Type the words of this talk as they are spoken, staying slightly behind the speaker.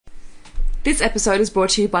This episode is brought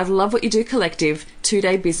to you by the Love What You Do Collective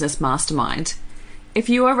 2-Day Business Mastermind. If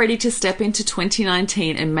you are ready to step into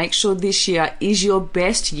 2019 and make sure this year is your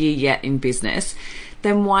best year yet in business,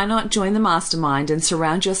 then why not join the mastermind and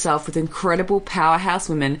surround yourself with incredible powerhouse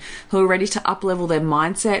women who are ready to uplevel their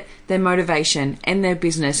mindset, their motivation, and their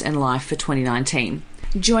business and life for 2019.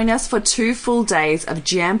 Join us for 2 full days of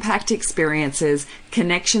jam-packed experiences,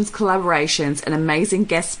 connections, collaborations, and amazing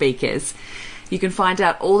guest speakers. You can find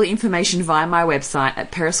out all the information via my website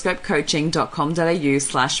at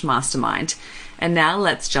periscopecoaching.com.au/mastermind. And now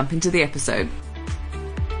let's jump into the episode.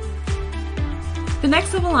 The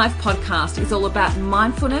Next Level Life podcast is all about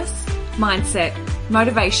mindfulness, mindset,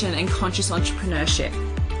 motivation, and conscious entrepreneurship.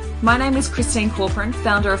 My name is Christine Corcoran,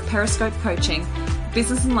 founder of Periscope Coaching,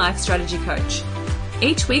 business and life strategy coach.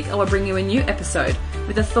 Each week I will bring you a new episode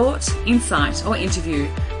with a thought, insight, or interview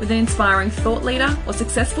with an inspiring thought leader or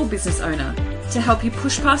successful business owner to help you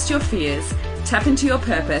push past your fears, tap into your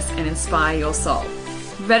purpose, and inspire your soul.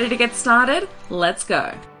 Ready to get started? Let's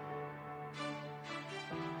go.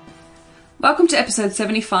 Welcome to episode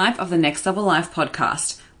 75 of the Next Level Life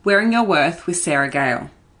podcast, Wearing Your Worth with Sarah Gale.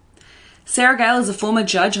 Sarah Gale is a former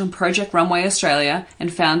judge on Project Runway Australia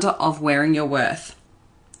and founder of Wearing Your Worth.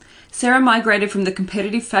 Sarah migrated from the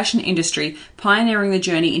competitive fashion industry, pioneering the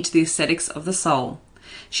journey into the aesthetics of the soul.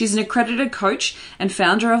 She's an accredited coach and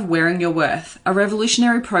founder of Wearing Your Worth, a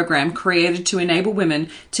revolutionary program created to enable women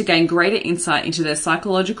to gain greater insight into their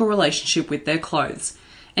psychological relationship with their clothes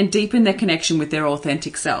and deepen their connection with their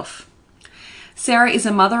authentic self. Sarah is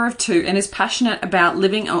a mother of 2 and is passionate about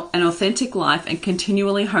living an authentic life and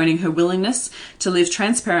continually honing her willingness to live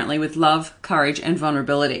transparently with love, courage, and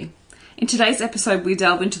vulnerability. In today's episode, we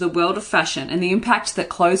delve into the world of fashion and the impact that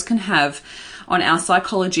clothes can have on our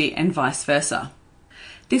psychology and vice versa.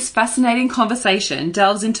 This fascinating conversation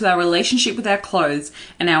delves into our relationship with our clothes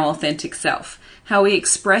and our authentic self, how we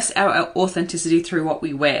express our authenticity through what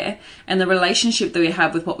we wear, and the relationship that we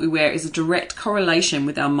have with what we wear is a direct correlation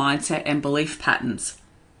with our mindset and belief patterns.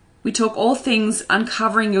 We talk all things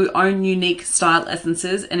uncovering your own unique style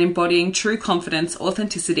essences and embodying true confidence,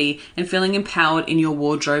 authenticity, and feeling empowered in your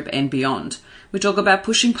wardrobe and beyond. We talk about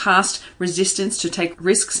pushing past resistance to take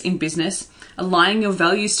risks in business, aligning your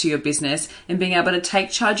values to your business, and being able to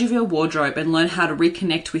take charge of your wardrobe and learn how to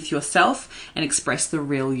reconnect with yourself and express the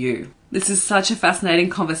real you. This is such a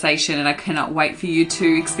fascinating conversation and I cannot wait for you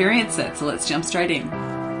to experience it. So let's jump straight in.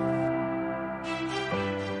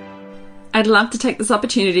 I'd love to take this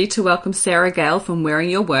opportunity to welcome Sarah Gale from Wearing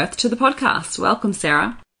Your Worth to the podcast. Welcome,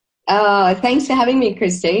 Sarah. Oh, thanks for having me,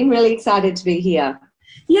 Christine. Really excited to be here.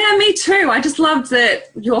 Yeah, me too. I just loved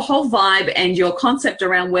your whole vibe and your concept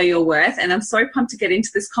around Wear Your Worth, and I'm so pumped to get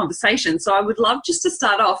into this conversation. So I would love just to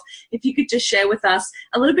start off, if you could just share with us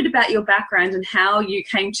a little bit about your background and how you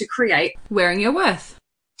came to create Wearing Your Worth.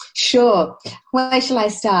 Sure. Where shall I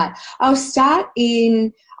start?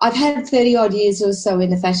 I've had 30 odd years or so in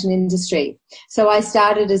the fashion industry. So I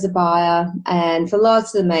started as a buyer and for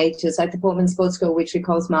lots of the majors like the Portman Sports School, which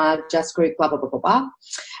recalls my Just Group, blah, blah, blah, blah, blah.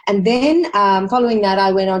 And then following that,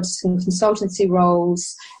 I went on to some consultancy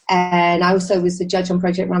roles, and I also was the judge on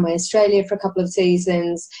Project Runway Australia for a couple of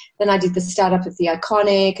seasons. Then I did the startup of The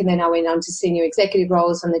Iconic, and then I went on to senior executive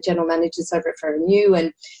roles on the general managers over at For Renew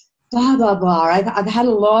and blah, blah, blah. I've had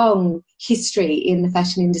a long history in the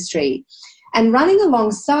fashion industry. And running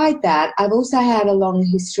alongside that, I've also had a long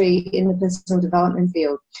history in the personal development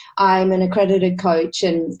field. I'm an accredited coach,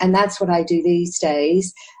 and that's what I do these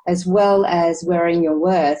days, as well as Wearing Your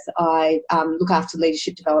Worth. I look after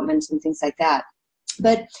leadership development and things like that.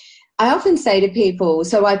 But I often say to people,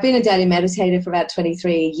 so I've been a daily meditator for about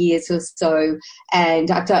 23 years or so, and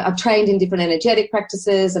I've trained in different energetic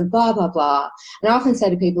practices and blah, blah, blah. And I often say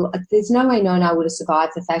to people, there's no way known I would have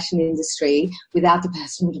survived the fashion industry without the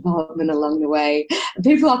personal development along the way. And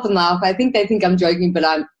people often laugh. I think they think I'm joking, but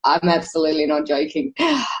I'm absolutely not joking.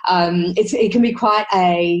 It can be quite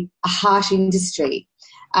a harsh industry.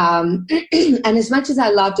 And as much as I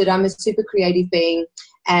loved it, I'm a super creative being.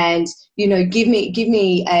 And give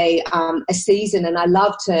me a season, and I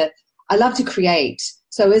love to create.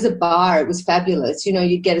 So as a bar, it was fabulous.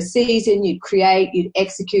 You'd get a season, you'd create, you'd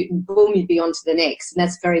execute, and boom, you'd be on to the next. And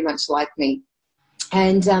that's very much like me.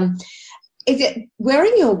 And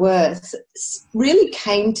Wearing Your Worth really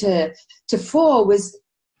came to fore was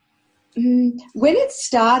when it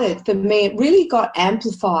started for me. It really got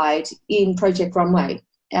amplified in Project Runway.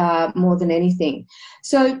 More than anything.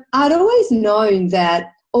 So I'd always known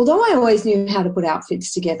that, although I always knew how to put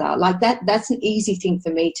outfits together, like that's an easy thing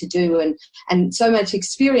for me to do, and so much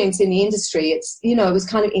experience in the industry, it was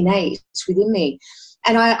kind of innate within me.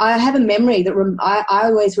 And I have a memory that I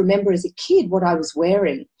always remember as a kid what I was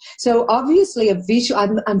wearing. So obviously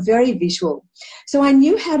I'm very visual. So I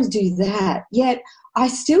knew how to do that, yet I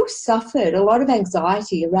still suffered a lot of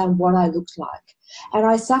anxiety around what I looked like. And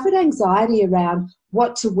I suffered anxiety around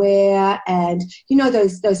what to wear and, you know,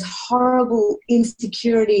 those horrible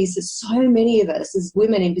insecurities that so many of us as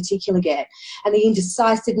women in particular get, and the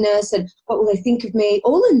indecisiveness and what will they think of me,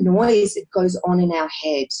 all the noise that goes on in our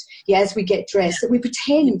head, as we get dressed, that we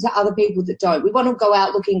pretend to other people that don't. We want to go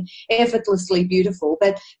out looking effortlessly beautiful,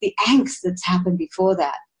 but the angst that's happened before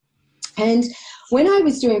that. And when I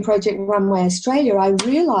was doing Project Runway Australia, I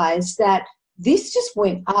realised that this just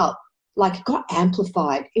went up. Like, it got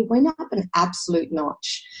amplified. It went up an absolute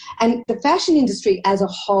notch. And the fashion industry as a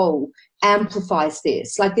whole amplifies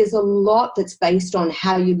this. Like, there's a lot that's based on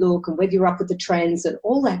how you look and whether you're up with the trends and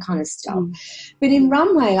all that kind of stuff. But in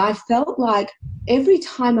Runway, I felt like every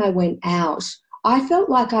time I went out, I felt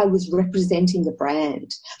like I was representing the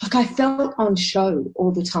brand. Like, I felt on show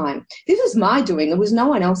all the time. This was my doing. It was no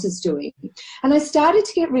one else's doing. And I started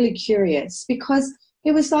to get really curious because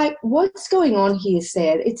it was like, what's going on here,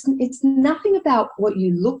 Sarah? It's nothing about what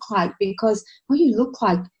you look like, because what you look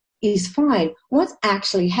like is fine. What's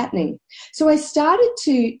actually happening? So I started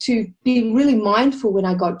to be really mindful when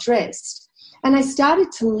I got dressed, and I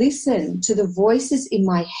started to listen to the voices in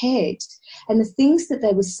my head and the things that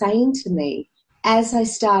they were saying to me as I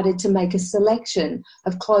started to make a selection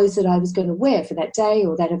of clothes that I was going to wear for that day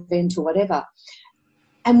or that event or whatever.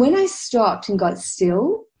 And when I stopped and got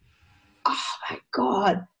still, oh my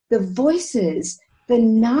God, the voices, the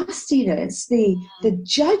nastiness, the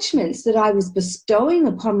judgments that I was bestowing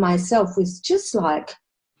upon myself was just like,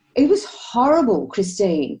 it was horrible,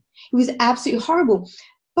 Christine. It was absolutely horrible.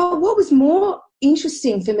 But what was more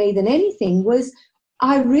interesting for me than anything was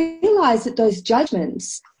I realized that those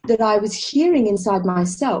judgments that I was hearing inside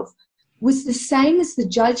myself was the same as the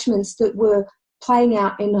judgments that were playing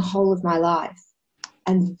out in the whole of my life.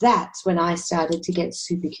 And that's when I started to get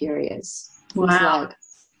super curious. It was like,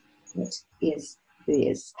 what is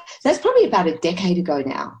this? That's probably about a decade ago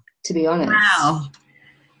now, to be honest. Wow.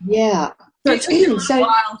 Yeah. So it took you a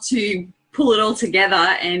while to pull it all together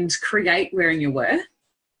and create Wearing Your Worth?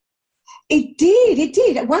 It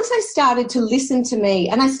did. Once I started to listen to me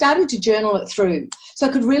and I started to journal it through, so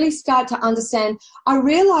I could really start to understand, I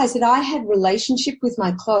realized that I had relationship with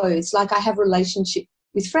my clothes like I have relationship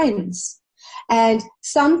with friends. And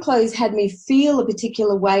some clothes had me feel a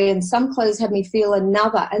particular way and some clothes had me feel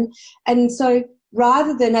another. And so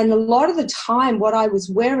rather than, and a lot of the time what I was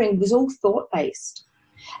wearing was all thought-based.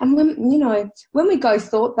 And when we go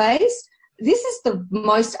thought-based, this is the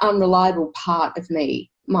most unreliable part of me,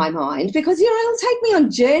 my mind, because, it'll take me on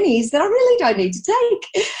journeys that I really don't need to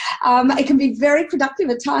take. It can be very productive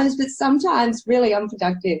at times, but sometimes really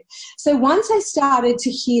unproductive. So once I started to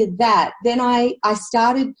hear that, then I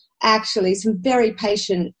started actually some very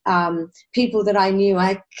patient people that I knew.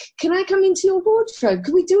 Can I come into your wardrobe?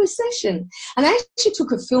 Could we do a session? And I actually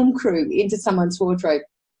took a film crew into someone's wardrobe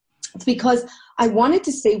because I wanted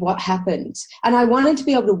to see what happened and I wanted to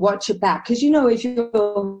be able to watch it back. Because, if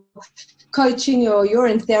you're coaching or you're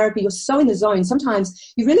in therapy, you're so in the zone,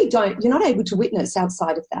 sometimes you're not able to witness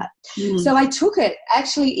outside of that. So I took it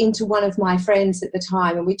actually into one of my friends at the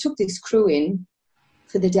time, and we took this crew in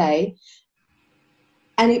for the day.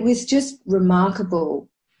 And it was just remarkable.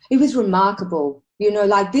 It was remarkable.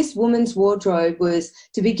 Like, this woman's wardrobe was,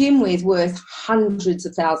 to begin with, worth hundreds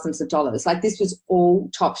of thousands of dollars. Like, this was all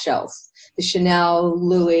top shelf. The Chanel,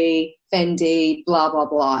 Louis, Fendi, blah, blah,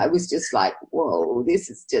 blah. It was just like, whoa,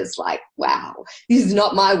 this is just like, wow. This is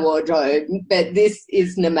not my wardrobe, but this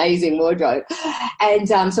is an amazing wardrobe. And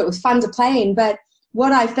so it was fun to play in. But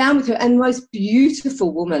what I found with her, and the most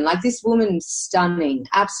beautiful woman, like, this woman's stunning,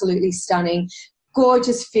 absolutely stunning,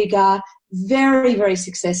 gorgeous figure, very, very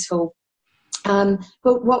successful.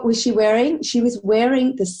 But what was she wearing? She was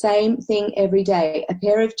wearing the same thing every day, a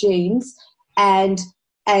pair of jeans and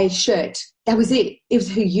a shirt. That was it. It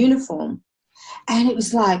was her uniform. And it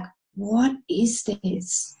was like, what is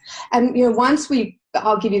this? And,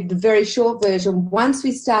 I'll give you the very short version. Once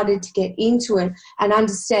we started to get into it and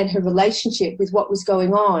understand her relationship with what was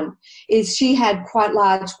going on, is she had quite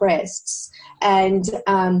large breasts, and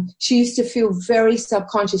she used to feel very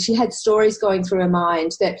subconscious. She had stories going through her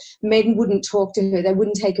mind that men wouldn't talk to her, they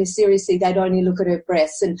wouldn't take her seriously, they'd only look at her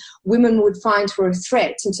breasts, and women would find her a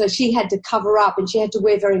threat. And so she had to cover up and she had to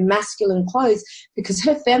wear very masculine clothes because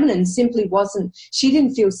her feminine simply wasn't, she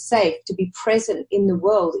didn't feel safe to be present in the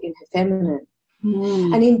world in her feminine.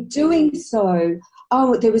 And in doing so,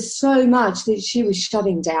 there was so much that she was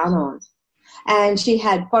shutting down on. And she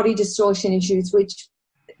had body distortion issues, which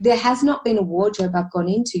there has not been a wardrobe I've gone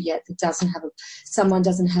into yet that someone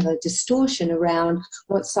doesn't have a distortion around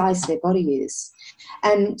what size their body is.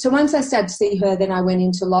 And so once I started to see her, then I went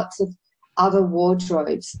into lots of other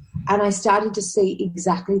wardrobes, and I started to see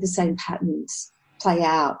exactly the same patterns play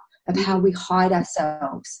out of how we hide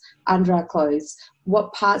ourselves under our clothes,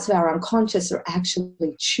 what parts of our unconscious are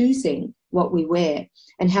actually choosing what we wear,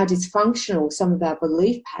 and how dysfunctional some of our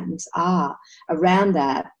belief patterns are around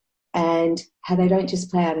that, and how they don't just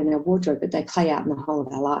play out in our wardrobe, but they play out in the whole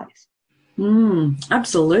of our life.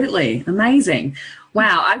 Absolutely. Amazing.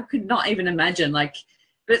 Wow. I could not even imagine, but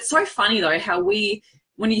it's so funny though, how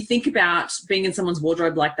when you think about being in someone's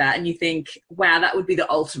wardrobe like that and you think, wow, that would be the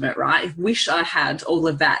ultimate, right? I wish I had all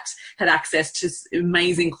of that, had access to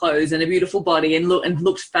amazing clothes and a beautiful body and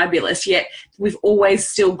looked fabulous. Yet we've always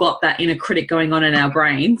still got that inner critic going on in our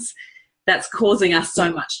brains that's causing us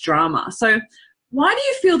so much drama. So why do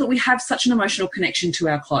you feel that we have such an emotional connection to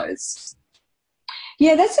our clothes?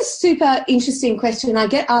 Yeah, that's a super interesting question. I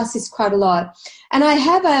get asked this quite a lot. And I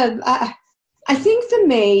have I think for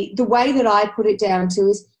me, the way that I put it down to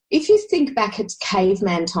is, if you think back at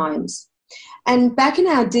caveman times, and back in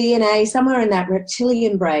our DNA, somewhere in that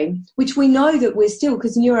reptilian brain, which we know that we're still,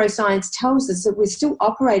 because neuroscience tells us that we're still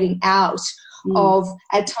operating out of,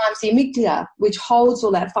 at times, the amygdala, which holds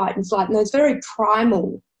all that fight and flight, and those very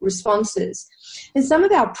primal responses. And some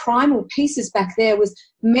of our primal pieces back there was,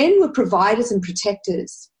 men were providers and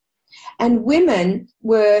protectors, and women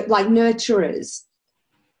were like nurturers,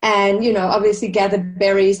 and, obviously gathered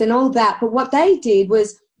berries and all that. But what they did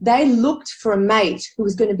was they looked for a mate who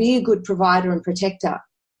was going to be a good provider and protector.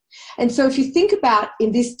 And so if you think about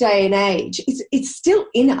in this day and age, it's still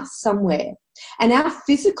in us somewhere. And our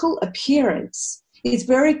physical appearance is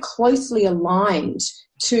very closely aligned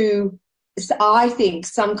to, I think,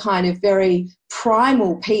 some kind of very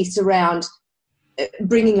primal piece around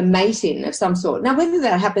bringing a mate in of some sort. Now, whether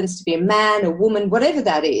that happens to be a man, a woman, whatever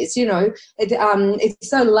that is, it's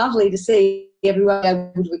so lovely to see everyone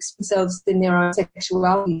able to express themselves in their own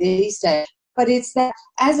sexuality these days. But it's that,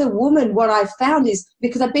 as a woman, what I've found is,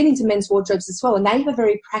 because I've been into men's wardrobes as well, and they have a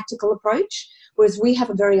very practical approach, whereas we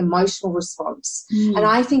have a very emotional response. And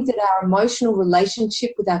I think that our emotional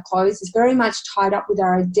relationship with our clothes is very much tied up with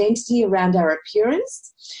our identity around our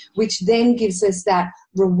appearance, which then gives us that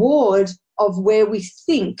reward of where we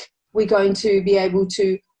think we're going to be able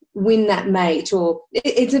to win that mate. Or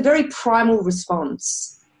it's a very primal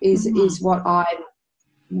response is what I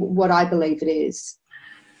believe it is.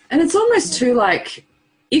 And it's almost too,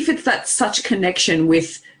 if it's that such connection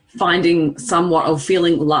with finding somewhat of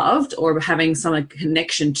feeling loved or having some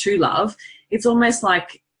connection to love, it's almost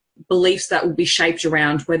like beliefs that will be shaped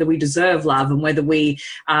around whether we deserve love and whether we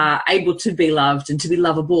are able to be loved and to be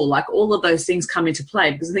lovable. All of those things come into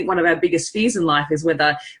play, because I think one of our biggest fears in life is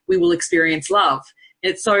whether we will experience love.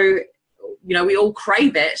 It's so, we all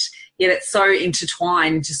crave it, yet it's so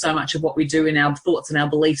intertwined into so much of what we do in our thoughts and our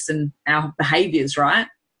beliefs and our behaviours, right?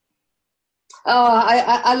 Oh,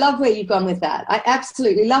 I love where you've gone with that. I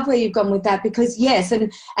absolutely love where you've gone with that, because, yes,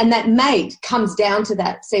 and that mate comes down to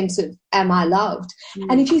that sense of, am I loved?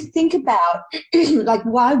 And if you think about,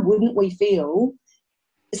 why wouldn't we feel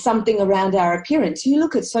something around our appearance? You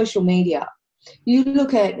look at social media, you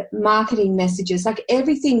look at marketing messages,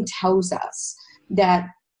 everything tells us that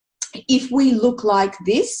if we look like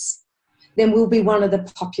this, then we'll be one of the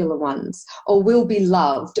popular ones, or we'll be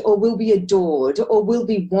loved, or we'll be adored, or we'll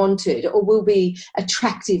be wanted, or we'll be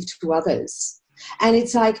attractive to others. And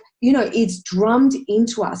it's it's drummed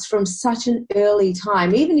into us from such an early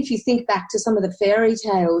time. Even if you think back to some of the fairy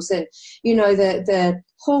tales and, the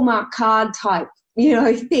Hallmark card type,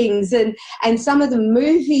 things, and some of the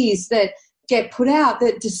movies that get put out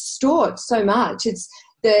that distort so much. It's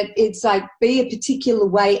be a particular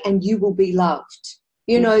way and you will be loved.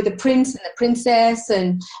 The prince and the princess,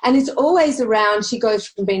 and it's always around, she goes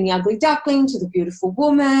from being the ugly duckling to the beautiful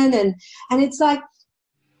woman. And it's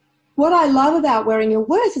what I love about Wearing Your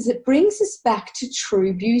Worth is it brings us back to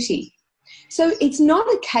true beauty. So it's not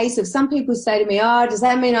a case of, some people say to me, does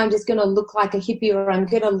that mean I'm just going to look like a hippie, or I'm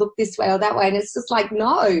going to look this way or that way? And it's just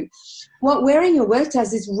no. What Wearing Your Worth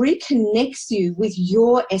does is reconnects you with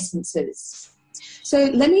your essences. So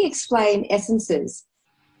let me explain essences.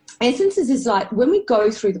 Essences is when we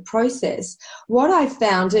go through the process, what I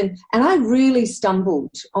found, and I really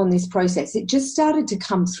stumbled on this process. It just started to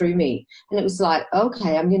come through me, and it was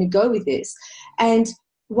okay, I'm going to go with this. And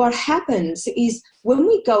what happens is, when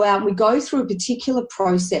we go out and we go through a particular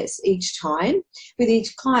process each time with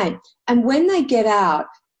each client, and when they get out,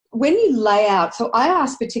 when you lay out, so I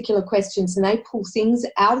ask particular questions and they pull things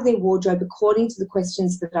out of their wardrobe according to the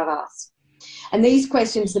questions that I've asked. And these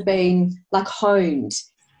questions have been like honed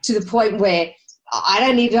to the point where I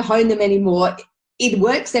don't need to hone them anymore. It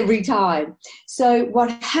works every time. So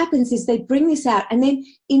what happens is they bring this out, and then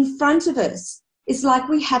in front of us, it's like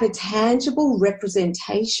we have a tangible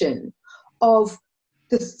representation of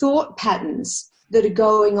the thought patterns that are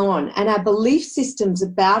going on and our belief systems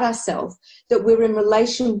about ourselves, that we're in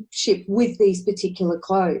relationship with these particular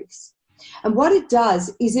clothes. And what it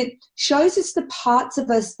does is it shows us the parts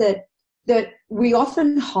of us that we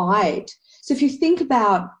often hide. So if you think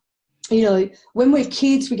about, you know, when we're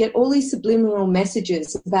kids, we get all these subliminal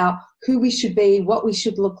messages about who we should be, what we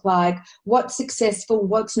should look like, what's successful,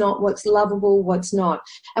 what's not, what's lovable, what's not.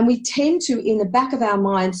 And we tend to, in the back of our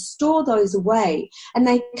minds, store those away, and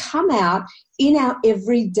they come out in our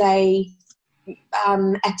everyday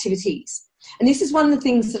activities. And this is one of the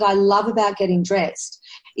things that I love about getting dressed,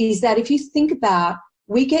 is that if you think about,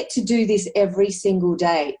 we get to do this every single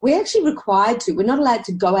day. We're actually required to. We're not allowed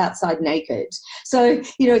to go outside naked. So,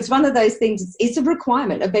 you know, it's one of those things, it's a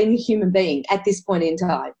requirement of being a human being at this point in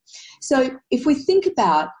time. So if we think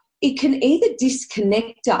about, it can either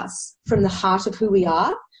disconnect us from the heart of who we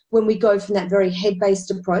are when we go from that very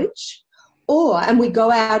head-based approach, and we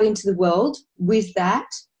go out into the world with that,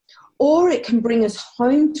 or it can bring us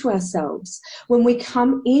home to ourselves when we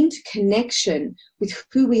come into connection with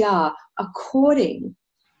who we are according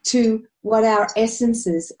to what our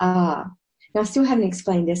essences are. Now, I still haven't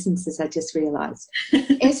explained essences, I just realised.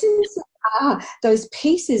 Essences are those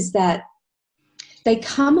pieces that they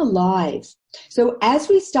come alive. So as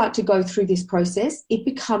we start to go through this process, it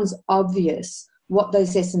becomes obvious what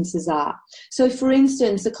those essences are. So, for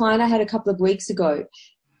instance, the client I had a couple of weeks ago,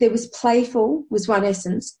 there was playful was one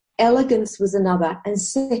essence, elegance was another, and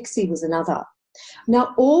sexy was another.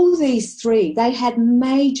 Now, all these three, they had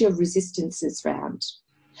major resistances around.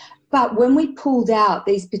 But when we pulled out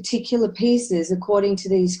these particular pieces according to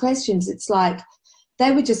these questions, it's like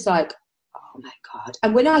they were just like, oh, my God.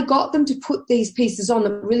 And when I got them to put these pieces on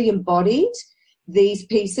that really embodied these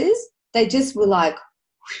pieces, they just were like,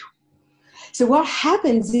 whew. So what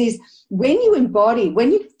happens is when you embody,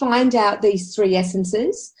 when you find out these three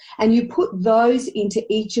essences and you put those into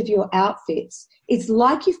each of your outfits, it's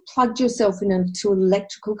like you've plugged yourself into an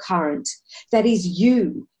electrical current that is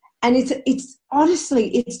you. And it's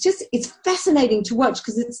honestly, it's fascinating to watch,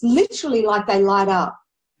 because it's literally like they light up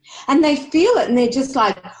and they feel it and they're just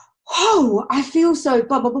like, whoa, I feel so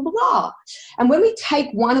blah, blah, blah, blah, blah. And when we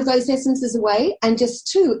take one of those essences away and just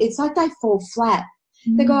two, it's like they fall flat.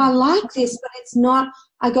 Mm-hmm. They go, I like this, but it's not.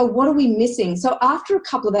 I go, what are we missing? So after a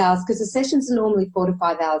couple of hours, because the sessions are normally 4 to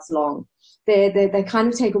 5 hours long, they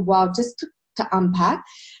kind of take a while just to unpack.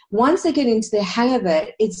 Once they get into the hang of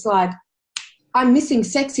it, it's like, I'm missing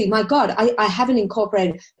sexy. My God, I haven't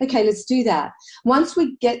incorporated. Okay, let's do that. Once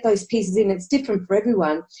we get those pieces in, it's different for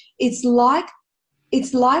everyone. It's like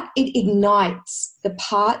it ignites the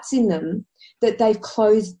parts in them that they've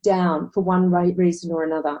closed down for one reason or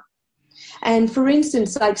another. And for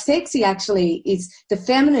instance, like sexy actually is, the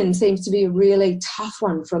feminine seems to be a really tough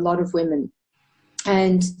one for a lot of women.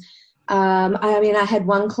 And I had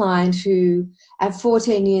one client who at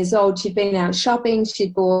 14 years old, she'd been out shopping,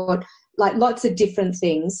 she'd bought like lots of different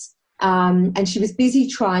things, and she was busy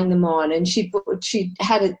trying them on, and she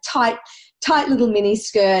had a tight little mini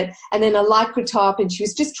skirt and then a lycra top, and she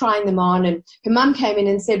was just trying them on, and her mum came in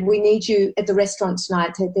and said, we need you at the restaurant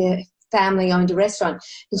tonight. Their family owned a restaurant.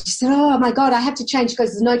 And she said, oh my God, I have to change. She goes,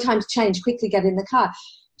 there's no time to change, quickly get in the car.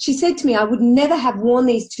 She said to me, I would never have worn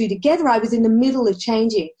these two together. I was in the middle of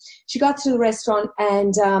changing. She got to the restaurant,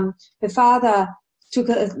 and her father took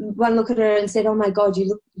one look at her and said, oh my God,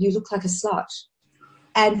 you look like a slut.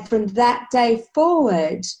 And from that day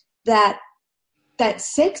forward, that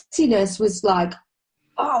sexiness was like,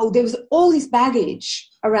 oh, there was all this baggage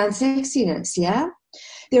around sexiness, yeah?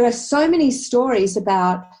 There are so many stories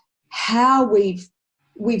about how we've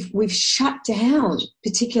shut down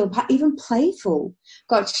particular, even playful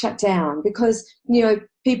got shut down because, you know,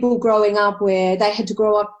 people growing up where they had to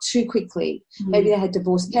grow up too quickly. Mm-hmm. Maybe they had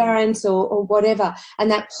divorced parents or whatever,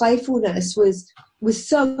 and that playfulness was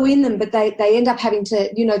so in them, but they end up having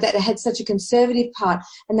to, you know, that they had such a conservative part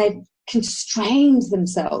and they constrained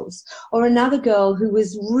themselves. Or another girl who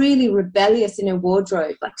was really rebellious in her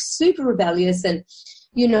wardrobe, like super rebellious, and,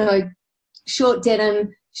 you know, short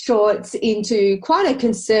denim shorts into quite a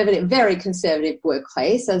conservative, very conservative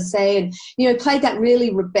workplace, I'll say, and, you know, played that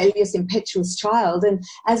really rebellious, impetuous child. And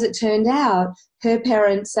as it turned out, her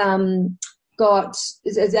parents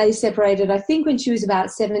they separated, I think, when she was about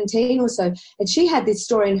 17 or so, and she had this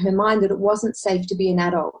story in her mind that it wasn't safe to be an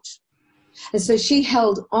adult. And so she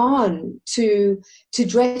held on to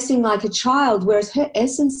dressing like a child, whereas her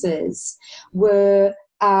essences were,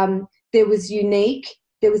 there was unique,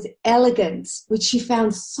 there was elegance, which she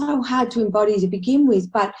found so hard to embody to begin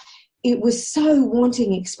with, but it was so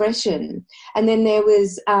wanting expression. And then there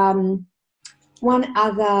was one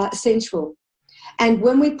other, sensual. And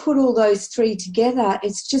when we put all those three together,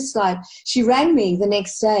 it's just like, she rang me the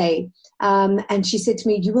next day and she said to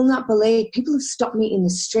me, "You will not believe, people have stopped me in the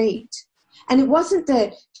street." And it wasn't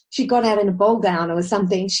that she got out in a ball gown or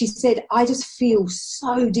something. She said, "I just feel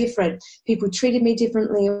so different. People treated me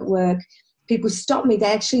differently at work. People stopped me.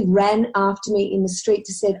 They actually ran after me in the street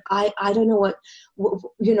to say, I don't know what,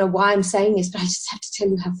 why I'm saying this, but I just have to tell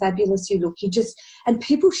you how fabulous you look. And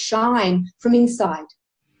people shine from inside.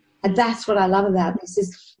 And that's what I love about this,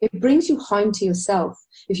 is it brings you home to yourself.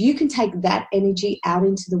 If you can take that energy out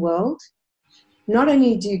into the world, not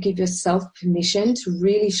only do you give yourself permission to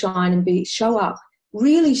really shine and really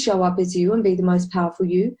show up as you and be the most powerful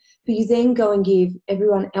you, but you then go and give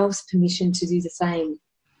everyone else permission to do the same.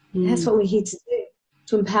 That's what we're here to do,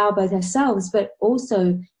 to empower both ourselves but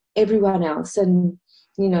also everyone else. And,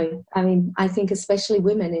 I think especially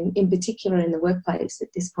women in particular in the workplace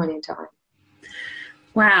at this point in time.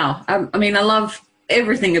 Wow. I love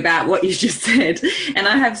everything about what you just said, and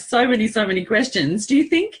I have so many questions. Do you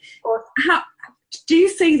think, do you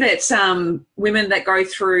see that women that go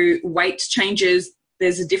through weight changes,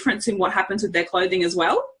 there's a difference in what happens with their clothing as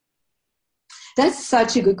well? That's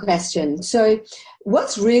such a good question. So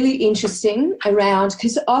what's really interesting around,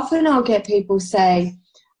 because often I'll get people say,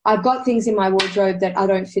 "I've got things in my wardrobe that I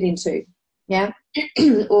don't fit into," yeah,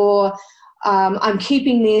 or I'm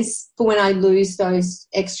keeping this for when I lose those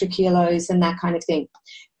extra kilos and that kind of thing.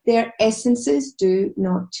 Their essences do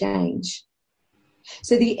not change.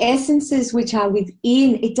 So the essences which are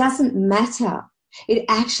within, it doesn't matter. It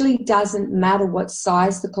actually doesn't matter what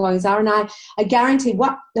size the clothes are. And I guarantee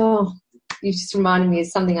you just reminded me of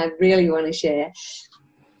something I really want to share.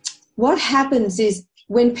 What happens is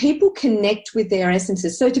when people connect with their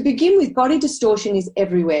essences, so to begin with, body distortion is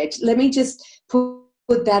everywhere. Let me just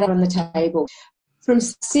put that on the table. From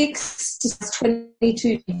 6 to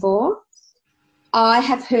 22, 24, I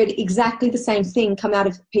have heard exactly the same thing come out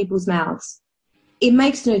of people's mouths. It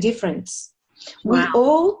makes no difference. Wow. We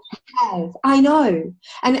all have, I know.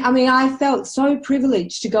 And I felt so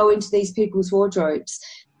privileged to go into these people's wardrobes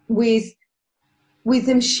with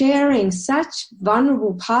them sharing such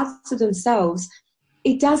vulnerable parts of themselves.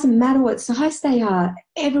 It doesn't matter what size they are.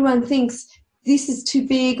 Everyone thinks this is too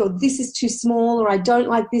big or this is too small, or I don't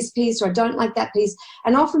like this piece or I don't like that piece.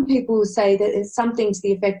 And often people will say that it's something to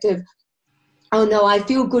the effect of, "Oh no, I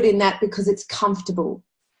feel good in that because it's comfortable."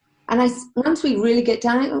 And once we really get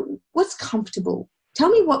down, what's comfortable? Tell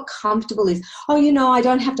me what comfortable is. "Oh, I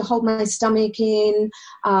don't have to hold my stomach in,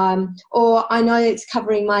 or I know it's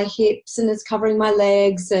covering my hips and it's covering my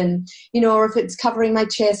legs, and, or if it's covering my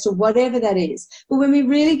chest or whatever that is." But when we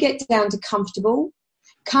really get down to comfortables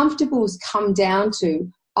come down to,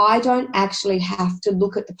 I don't actually have to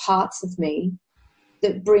look at the parts of me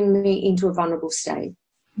that bring me into a vulnerable state.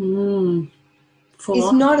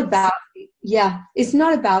 It's not about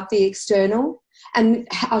the external. And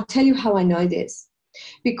I'll tell you how I know this.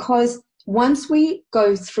 Because once we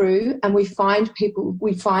go through and we find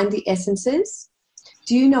the essences,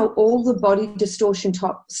 do you know all the body distortion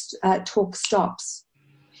talk stops?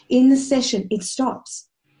 In the session, it stops.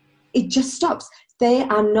 It just stops. They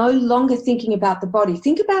are no longer thinking about the body.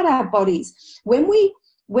 Think about our bodies. When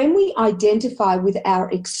we identify with our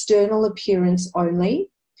external appearance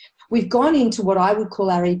only, we've gone into what I would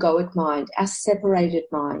call our egoic mind, our separated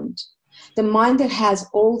mind. The mind that has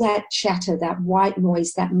all that chatter, that white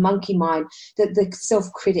noise, that monkey mind, the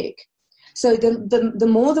self-critic. So the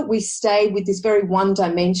more that we stay with this very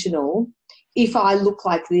one-dimensional, if I look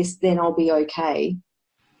like this, then I'll be okay,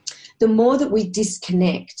 the more that we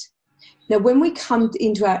disconnect. Now, when we come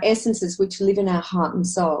into our essences, which live in our heart and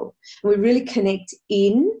soul, and we really connect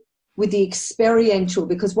in with the experiential,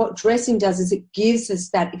 because what dressing does is it gives us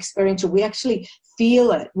that experiential. We actually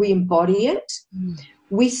feel it. We embody it.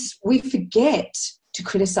 We forget to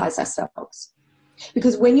criticize ourselves,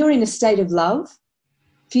 because when you're in a state of love,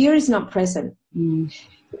 fear is not present.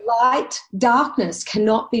 Darkness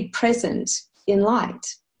cannot be present in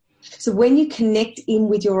light. So when you connect in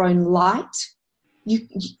with your own light,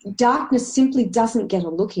 darkness simply doesn't get a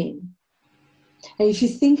look in. And if you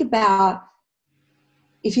think about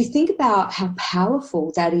how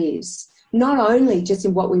powerful that is, not only just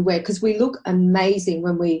in what we wear, because we look amazing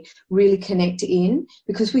when we really connect in,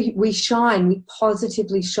 because we shine, we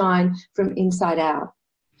positively shine from inside out.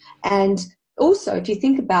 And also, if you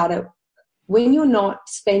think about it, when you're not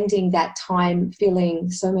spending that time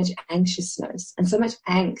feeling so much anxiousness and so much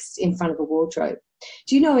angst in front of a wardrobe.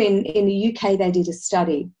 Do you know in the UK they did a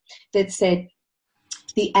study that said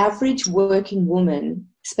the average working woman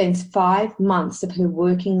spends 5 months of her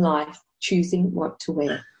working life choosing what to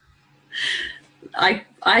wear?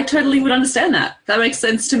 I totally would understand that. That makes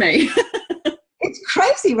sense to me. It's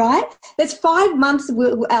crazy, right? That's 5 months of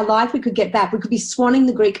our life we could get back. We could be swanning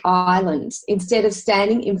the Greek islands instead of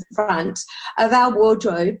standing in front of our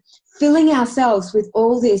wardrobe, filling ourselves with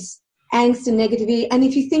all this angst and negativity. And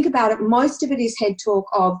if you think about it, most of it is head talk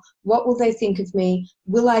of what will they think of me?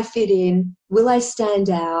 Will I fit in? Will I stand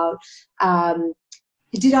out?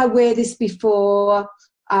 Did I wear this before?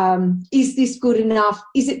 Is this good enough?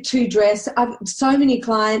 Is it too dressed? I've so many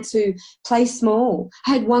clients who play small.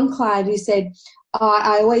 I had one client who said,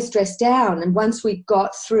 I always dress down. And once we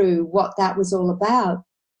got through what that was all about,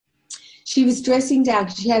 she was dressing down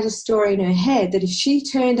because she had a story in her head that if she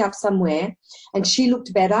turned up somewhere and she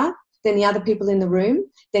looked better than the other people in the room,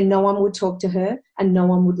 then no one would talk to her and no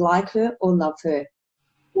one would like her or love her.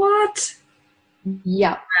 What?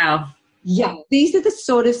 Yeah. Wow. Yeah. These are the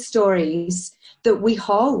sort of stories that we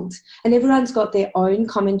hold, and everyone's got their own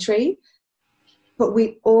commentary, but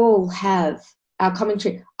we all have our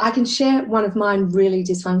commentary. I can share one of mine, really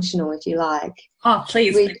dysfunctional, if you like. Oh,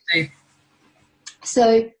 please do.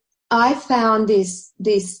 So I found this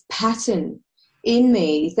pattern in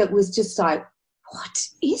me that was just like, what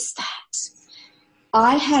is that?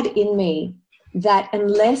 I had in me that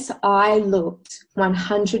unless I looked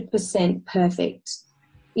 100% perfect,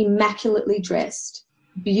 immaculately dressed,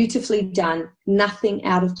 beautifully done, nothing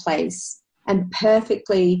out of place, and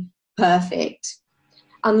perfectly perfect,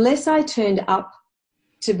 unless I turned up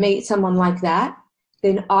to meet someone like that,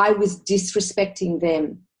 then I was disrespecting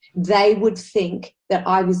them. They would think that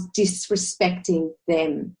I was disrespecting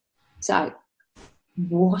them. So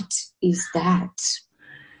what is that?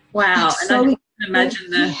 Wow. And so I can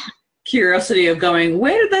imagine the curiosity of going,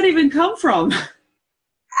 where did that even come from?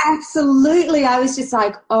 Absolutely. I was just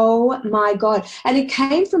like, oh my God. And it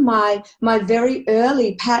came from my very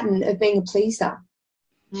early pattern of being a pleaser.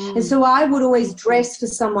 And so I would always dress for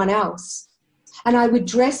someone else, and I would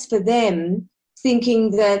dress for them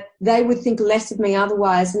thinking that they would think less of me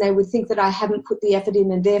otherwise, and they would think that I hadn't put the effort in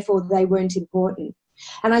and therefore they weren't important.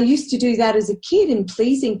 And I used to do that as a kid in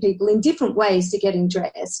pleasing people in different ways to getting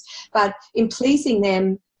dressed. But in pleasing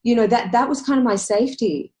them, you know, that was kind of my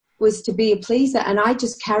safety, was to be a pleaser. And I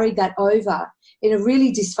just carried that over in a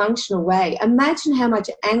really dysfunctional way. Imagine how much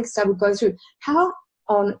angst I would go through. How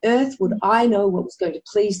on earth would I know what was going to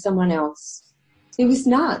please someone else? It was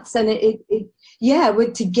nuts. And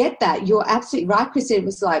to get that, you're absolutely right, Christine. It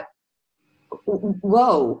was like,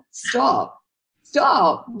 whoa, stop.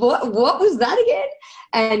 What was that again?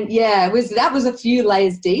 And yeah, that was a few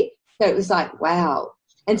layers deep. So it was like, wow.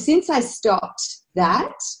 And since I stopped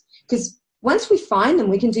that, because once we find them,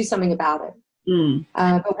 we can do something about it.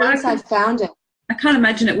 But once I found it, I can't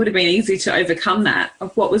imagine it would have been easy to overcome that.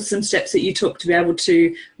 What was some steps that you took to be able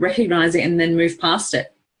to recognise it and then move past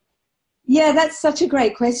it? Yeah, that's such a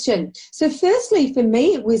great question. So firstly, for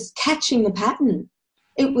me, it was catching the pattern.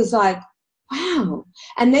 It was like, wow.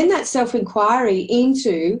 And then that self-inquiry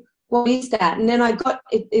into what is that? And then I got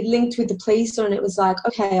it linked with the pleaser, and it was like,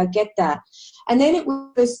 okay, I get that. And then it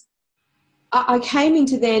was, I came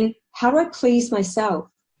into then, how do I please myself?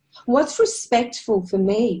 What's respectful for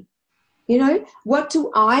me? You know, what do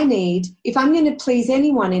I need? If I'm going to please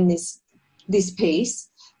anyone in this piece,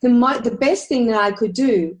 the best thing that I could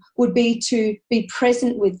do would be to be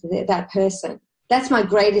present with that person. That's my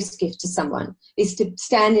greatest gift to someone, is to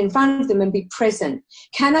stand in front of them and be present.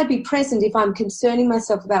 Can I be present if I'm concerning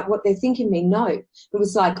myself about what they're thinking of me? No. It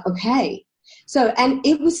was like, okay. So, and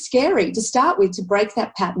it was scary to start with. To break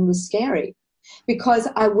that pattern was scary, because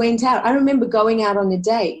I went out. I remember going out on a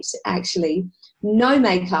date, actually, no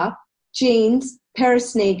makeup, jeans, pair of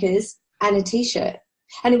sneakers, and a T-shirt.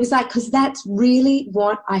 And it was like, because that's really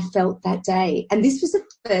what I felt that day. And this was the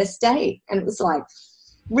first date. And it was like,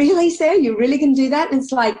 really, Sarah, you're really going to do that? And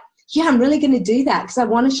it's like, yeah, I'm really going to do that because I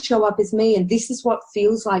want to show up as me, and this is what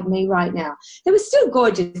feels like me right now. They were still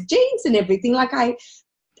gorgeous jeans and everything. Like I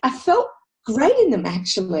felt great in them,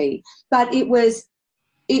 actually. But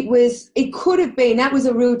it could have been, that was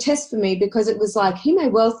a real test for me, because it was like, he may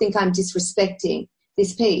well think I'm disrespecting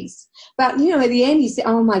this piece. But, you know, at the end he said,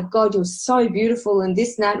 oh, my God, you're so beautiful and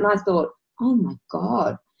this and that. And I thought, oh, my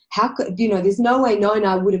God, how could, you know, there's no way known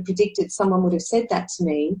I would have predicted someone would have said that to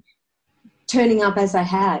me, turning up as I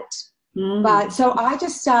had. But so I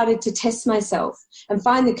just started to test myself and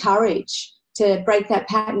find the courage to break that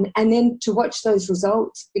pattern, and then to watch those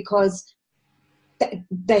results, because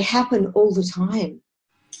they happen all the time.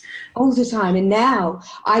 All the time. And now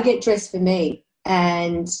I get dressed for me,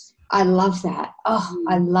 and I love that. Oh,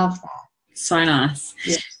 I love that. So nice.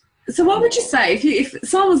 Yeah. So what would you say if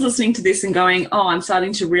someone was listening to this and going, oh, I'm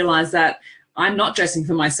starting to realise that I'm not dressing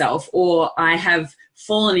for myself, or I have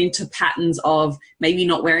fallen into patterns of maybe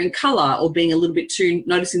not wearing colour or being a little bit too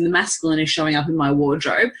noticing the masculine is showing up in my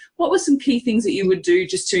wardrobe, what were some key things that you would do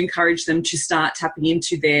just to encourage them to start tapping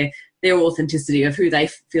into their authenticity of who they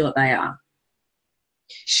feel that they are?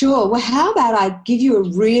 Sure. Well, how about I give you a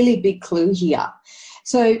really big clue here?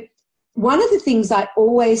 So one of the things I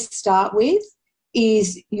always start with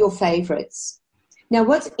is your favourites. Now,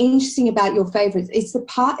 what's interesting about your favourites, it's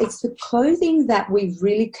the clothing that we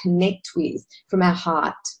really connect with from our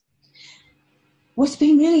heart. What's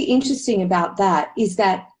been really interesting about that is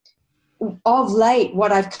that of late,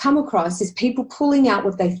 what I've come across is people pulling out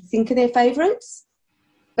what they think are their favourites,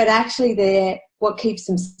 but actually they're what keeps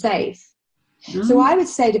them safe. So I would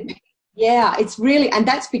say to people, yeah, it's really, and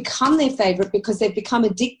that's become their favourite because they've become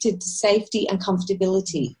addicted to safety and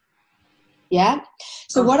comfortability. Yeah.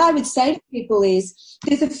 So what I would say to people is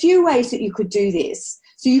there's a few ways that you could do this.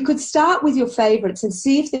 So you could start with your favourites and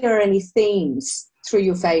see if there are any themes through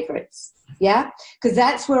your favourites. Yeah. Because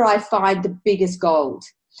that's where I find the biggest gold.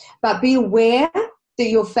 But be aware that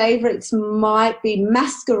your favourites might be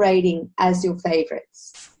masquerading as your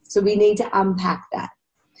favourites. So we need to unpack that.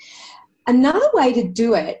 Another way to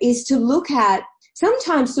do it is to look at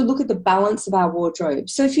the balance of our wardrobe.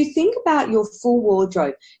 So if you think about your full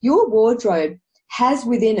wardrobe, your wardrobe has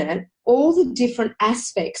within it all the different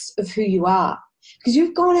aspects of who you are, because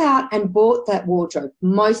you've gone out and bought that wardrobe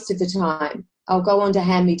most of the time. I'll go on to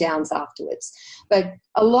hand-me-downs afterwards. But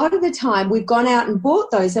a lot of the time we've gone out and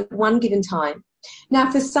bought those at one given time.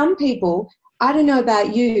 Now, for some people, I don't know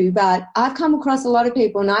about you, but I've come across a lot of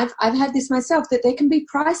people, and I've had this myself, that there can be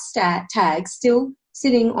price tags still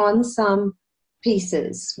sitting on some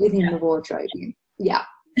pieces within the wardrobe. Yeah.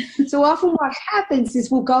 So often what happens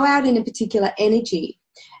is we'll go out in a particular energy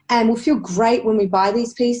and we'll feel great when we buy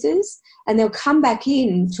these pieces, and they'll come back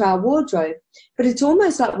into our wardrobe, but it's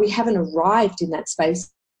almost like we haven't arrived in that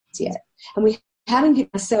space yet, and we haven't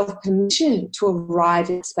given ourselves permission to arrive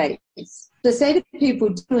in space. So say to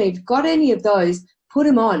people, if you've got any of those, put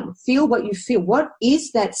them on. Feel what you feel. What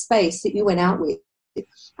is that space that you went out with?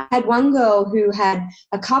 I had one girl who had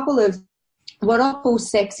a couple of what I call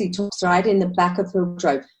sexy tops, right, in the back of her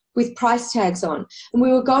wardrobe with price tags on. And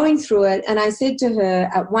we were going through it, and I said to her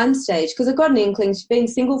at one stage, because I got an inkling, she's been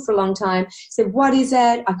single for a long time, said, what is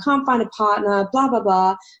it? I can't find a partner, blah, blah,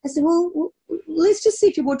 blah. I said, well, let's just see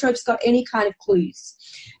if your wardrobe's got any kind of clues.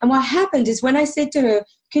 And what happened is when I said to her,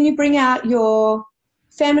 can you bring out your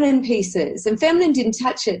feminine pieces? And feminine didn't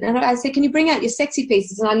touch it. And I said, can you bring out your sexy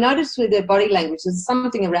pieces? And I noticed with her body language, there's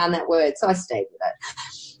something around that word, so I stayed with it.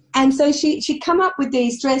 And so she'd come up with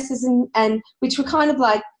these dresses and which were kind of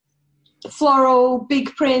like floral,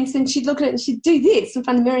 big prints, and she'd look at it and she'd do this in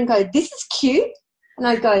front of the mirror and go, this is cute. And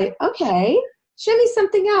I'd go, okay, show me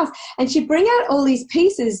something else. And she'd bring out all these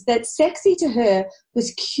pieces that sexy to her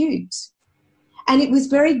was cute. And it was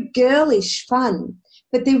very girlish fun,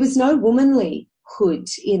 but there was no womanlyhood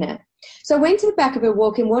in it. So I went to the back of her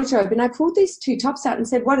walk-in wardrobe and I pulled these two tops out and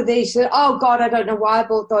said, what are these? She said, oh, God, I don't know why I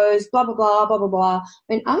bought those, blah, blah, blah, blah, blah, blah. I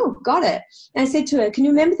went, oh, got it. And I said to her, can you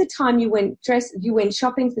remember the time you went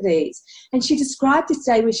shopping for these? And she described this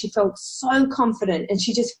day where she felt so confident and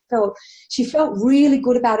she felt really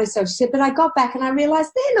good about herself. She said, but I got back and I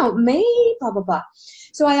realized they're not me, blah, blah, blah.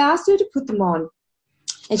 So I asked her to put them on.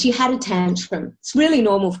 And she had a tantrum. It's really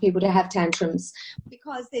normal for people to have tantrums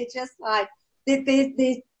because they're just like,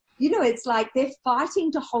 it's like they're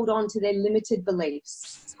fighting to hold on to their limited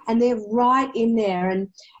beliefs, and they're right in there.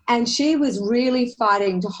 And she was really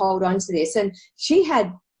fighting to hold on to this. And she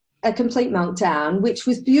had a complete meltdown, which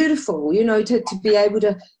was beautiful, to be able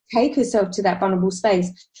to take herself to that vulnerable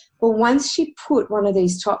space. But once she put one of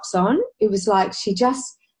these tops on, it was like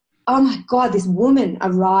oh my God, this woman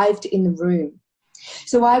arrived in the room.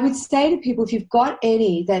 So I would say to people, if you've got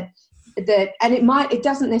any and it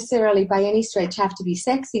doesn't necessarily by any stretch have to be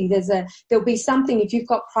sexy. There'll be something, if you've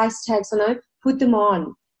got price tags on it, put them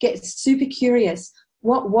on. Get super curious.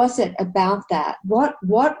 What was it about that? What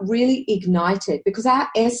really ignited? Because our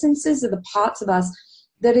essences are the parts of us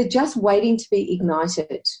that are just waiting to be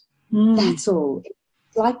ignited. That's all.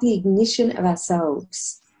 It's like the ignition of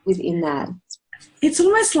ourselves within that. It's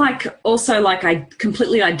almost like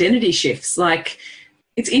completely identity shifts. Like,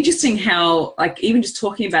 it's interesting how, like, even just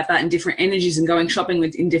talking about that in different energies and going shopping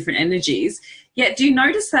in different energies. Yet, do you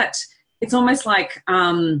notice that it's almost like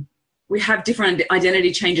we have different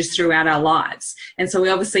identity changes throughout our lives. And so we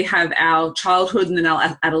obviously have our childhood and then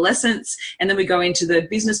our adolescence, and then we go into the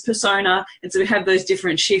business persona. And so we have those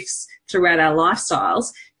different shifts throughout our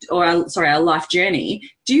lifestyles, or our life journey.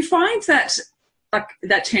 Do you find that like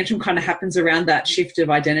that tantrum kind of happens around that shift of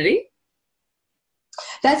identity?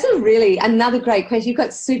 That's another great question. You've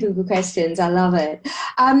got super good questions. I love it.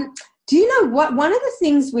 Do you know what one of the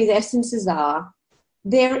things with essences are?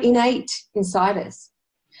 They're innate inside us.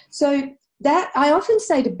 So that I often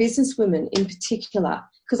say to businesswomen in particular,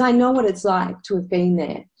 because I know what it's like to have been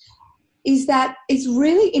there, is that it's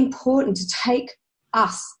really important to take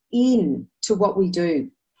us in to what we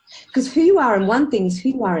do. Because who you are in one thing is who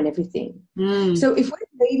you are in everything. So if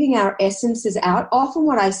we're leaving our essences out, often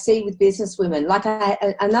what I see with businesswomen, like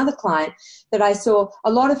another client that I saw,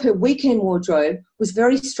 a lot of her weekend wardrobe was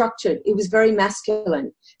very structured. It was very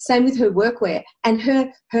masculine. Same with her workwear. And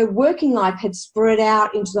her working life had spread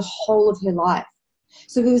out into the whole of her life.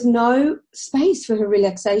 So there was no space for her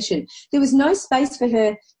relaxation. There was no space for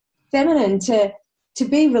her feminine to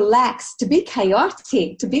be relaxed, to be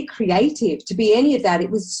chaotic, to be creative, to be any of that. It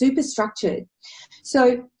was super structured.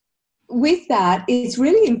 So with that, it's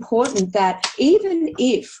really important that even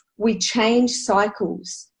if we change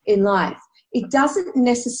cycles in life, it doesn't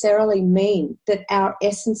necessarily mean that our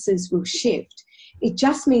essences will shift. It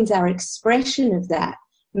just means our expression of that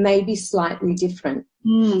may be slightly different.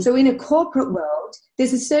 So in a corporate world,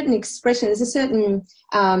 there's a certain expression, there's a certain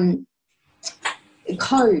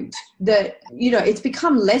code that, it's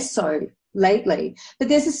become less so lately, but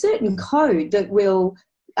there's a certain code that we'll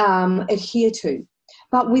adhere to.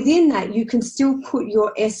 But within that, you can still put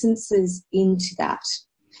your essences into that.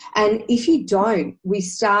 And if you don't, you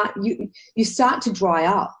start to dry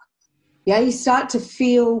up. Yeah, you start to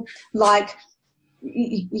feel like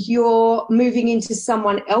you're moving into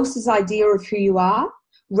someone else's idea of who you are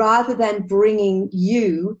rather than bringing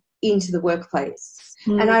you into the workplace.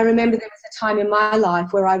 And I remember there was a time in my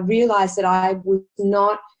life where I realized that I was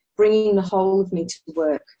not bringing the whole of me to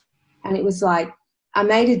work. And it was like, I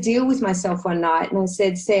made a deal with myself one night and I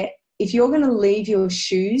said, Sarah, if you're going to leave your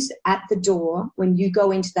shoes at the door when you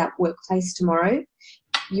go into that workplace tomorrow,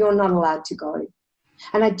 you're not allowed to go.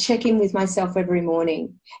 And I'd check in with myself every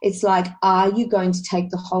morning. It's like, are you going to take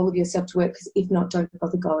the whole of yourself to work? Because if not, don't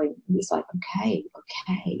bother going. And it's like, okay.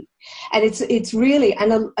 And it's really,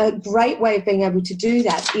 and a great way of being able to do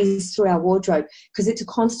that is through our wardrobe, because it's a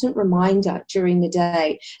constant reminder during the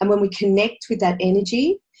day. And when we connect with that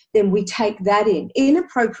energy, then we take that in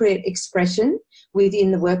appropriate expression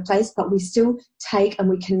within the workplace, but we still take and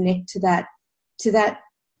we connect to that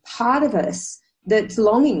part of us that's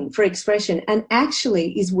longing for expression and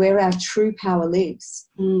actually is where our true power lives.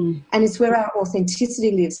 And it's where our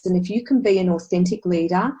authenticity lives. And if you can be an authentic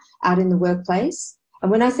leader out in the workplace,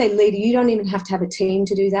 and when I say leader, you don't even have to have a team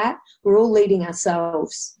to do that. We're all leading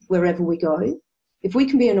ourselves wherever we go. If we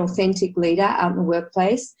can be an authentic leader out in the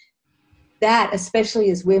workplace, that, especially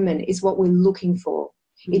as women, is what we're looking for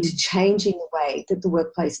into changing the way that the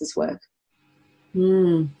workplaces work.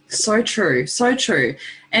 So true, so true.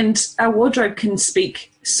 And our wardrobe can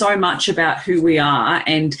speak so much about who we are,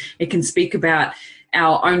 and it can speak about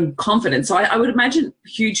our own confidence. So I would imagine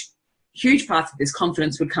huge parts of this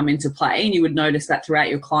confidence would come into play, and you would notice that throughout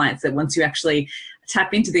your clients, that once you actually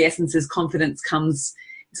tap into the essences, confidence comes.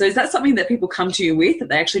 So is that something that people come to you with, that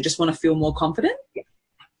they actually just want to feel more confident?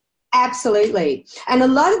 Absolutely. And a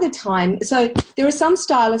lot of the time, so there are some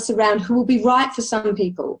stylists around who will be right for some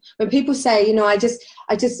people. When people say,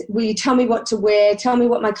 will you tell me what to wear? Tell me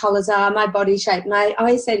what my colours are, my body shape. And I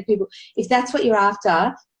always say to people, if that's what you're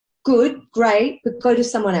after, good, great, but go to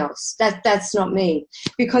someone else. That's not me.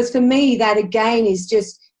 Because for me, that again is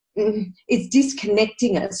just, it's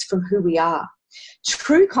disconnecting us from who we are.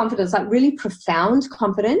 True confidence, like really profound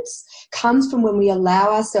confidence, comes from when we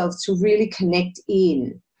allow ourselves to really connect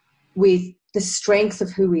in with the strength of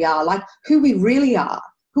who we are, like who we really are,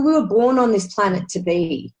 who we were born on this planet to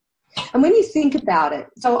be. And when you think about it,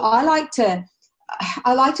 so I like to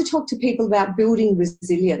talk to people about building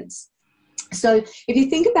resilience. So if you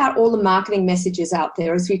think about all the marketing messages out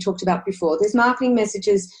there, as we talked about before, there's marketing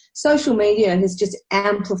messages, social media has just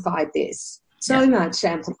amplified this. So much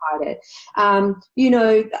amplified it.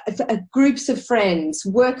 Groups of friends,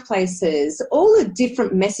 workplaces, all the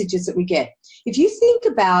different messages that we get. If you think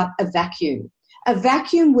about a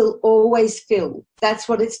vacuum will always fill. That's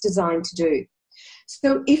what it's designed to do.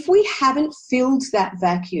 So if we haven't filled that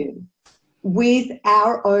vacuum with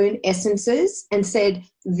our own essences and said,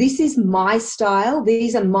 this is my style,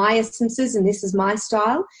 these are my essences, and this is my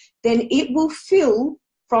style, then it will fill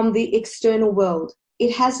from the external world.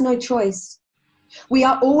 It has no choice. We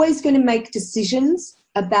are always going to make decisions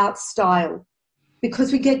about style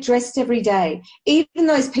because we get dressed every day. Even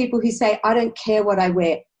those people who say, I don't care what I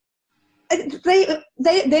wear,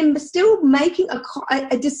 they're still making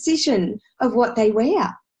a decision of what they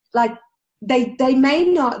wear. Like they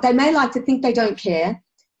may like to think they don't care,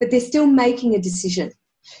 but they're still making a decision.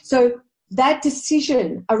 So that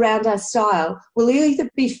decision around our style will either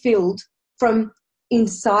be filled from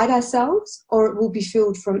inside ourselves or it will be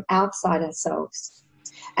filled from outside ourselves.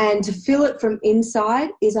 And to fill it from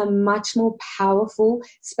inside is a much more powerful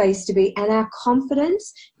space to be. And our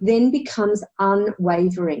confidence then becomes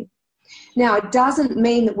unwavering. Now, it doesn't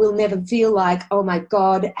mean that we'll never feel like, oh, my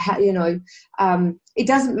God, it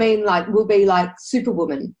doesn't mean like we'll be like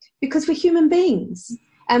Superwoman, because we're human beings.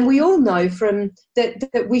 And we all know from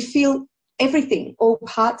that we feel everything, all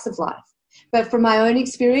parts of life. But from my own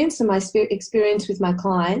experience and my experience with my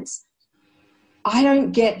clients, I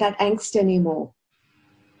don't get that angst anymore.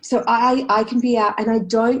 So I can be out and I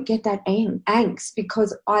don't get that angst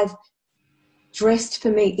because I've dressed for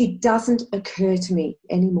me. It doesn't occur to me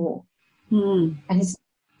anymore. And it's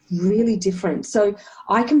really different. So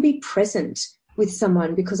I can be present with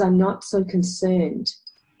someone because I'm not so concerned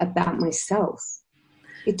about myself.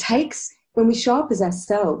 It takes, when we show up as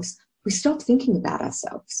ourselves, we stop thinking about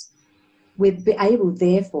ourselves. We're able,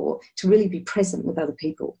 therefore, to really be present with other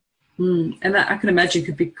people. And that I can imagine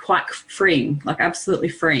could be quite freeing, like absolutely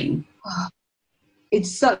freeing. Oh,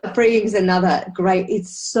 it's so freeing is another great,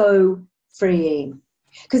 it's so freeing.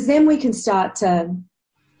 Because then we can start to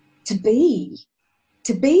be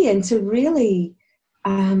and to really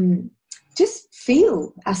just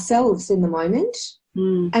feel ourselves in the moment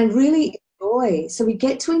and really enjoy. So we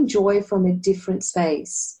get to enjoy from a different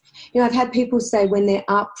space. You know, I've had people say when they're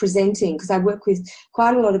up presenting, because I work with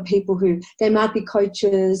quite a lot of people who they might be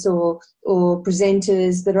coaches or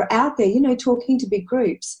presenters that are out there, you know, talking to big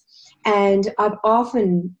groups. And I've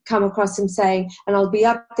often come across them saying, and I'll be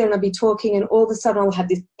up there and I'll be talking and all of a sudden I'll have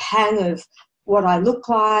this pang of what I look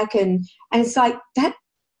like. And it's like that,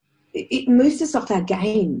 it moves us off our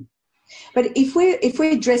game. But if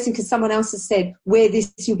we're dressing because someone else has said, wear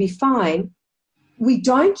this, you'll be fine, we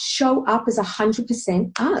don't show up as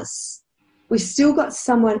 100% us. We've still got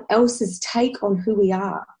someone else's take on who we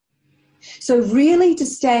are. So really to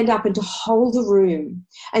stand up and to hold the room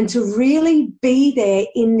and to really be there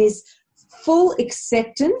in this full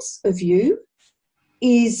acceptance of you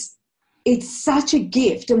it's such a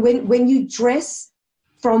gift. And when you dress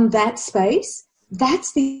from that space,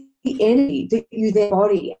 that's the energy that you then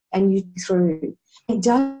body and you through. It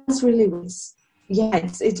does really, yeah,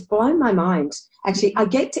 it's blown my mind. Actually, I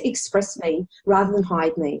get to express me rather than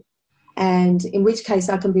hide me. And in which case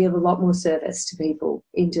I can be of a lot more service to people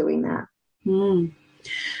in doing that.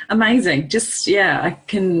 Amazing. Just, yeah,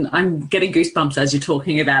 I'm getting goosebumps as you're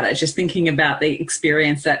talking about it, just thinking about the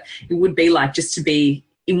experience that it would be like just to be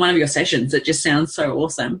in one of your sessions. It just sounds so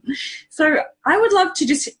awesome. So I would love to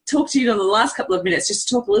just talk to you in the last couple of minutes, just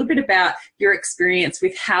to talk a little bit about your experience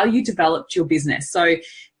with how you developed your business. So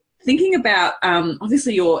thinking about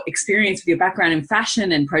obviously your experience with your background in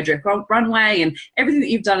fashion and Project Runway and everything that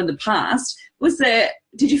you've done in the past,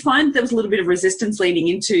 did you find there was a little bit of resistance leading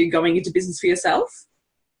into going into business for yourself?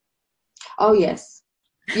 Oh, yes.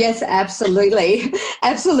 Yes, absolutely.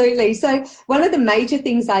 Absolutely. So one of the major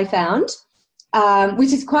things I found,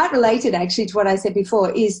 which is quite related actually to what I said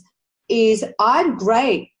before, is I'm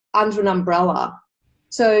great under an umbrella.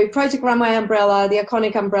 So Project Runway umbrella, the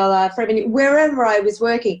iconic umbrella, wherever I was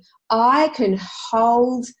working, I can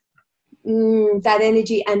hold that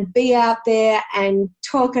energy and be out there and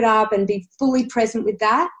talk it up and be fully present with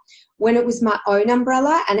that. When it was my own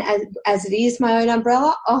umbrella, and as it is my own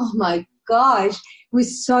umbrella, oh my gosh, it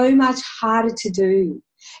was so much harder to do.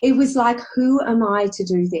 It was like, who am I to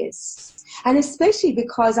do this? And especially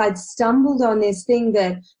because I'd stumbled on this thing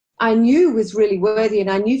that I knew was really worthy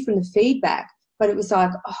and I knew from the feedback, but it was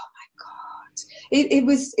like, oh my God, it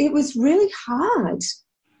was really hard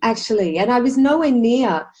actually. And I was nowhere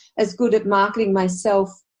near as good at marketing myself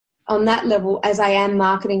on that level as I am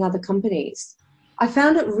marketing other companies. I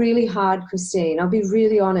found it really hard, Christine. I'll be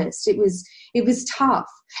really honest. It was tough,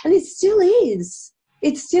 and it still is.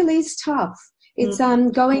 It still is tough. It's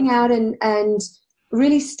going out and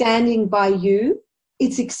really standing by you.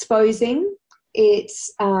 It's exposing.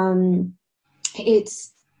 Exposing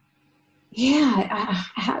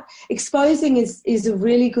is a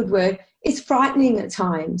really good word. It's frightening at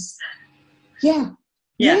times. Yeah,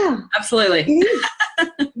 absolutely. It is.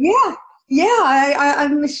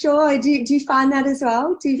 I'm sure. Do you find that as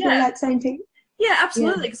well? Do you feel that same thing? Yeah,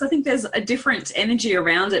 absolutely. Because I think there's a different energy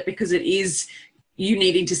around it because it is, you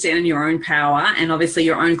needing to stand in your own power and obviously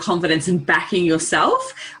your own confidence and backing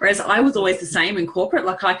yourself. Whereas I was always the same in corporate.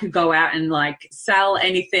 Like I could go out and like sell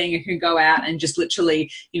anything. I could go out and just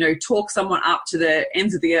literally, talk someone up to the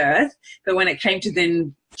ends of the earth. But when it came to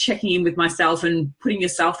then checking in with myself and putting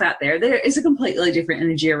yourself out there, there is a completely different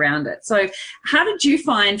energy around it. So how did you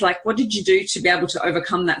find, like, what did you do to be able to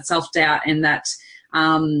overcome that self-doubt and that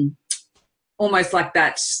almost like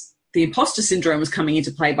that the imposter syndrome was coming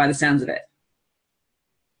into play by the sounds of it?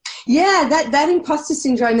 Yeah, that imposter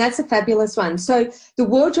syndrome, that's a fabulous one. So the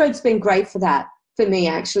wardrobe's been great for that, for me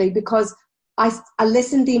actually, because I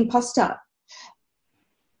lessened the imposter.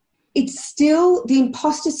 It's still, the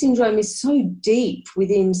imposter syndrome is so deep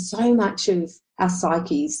within so much of our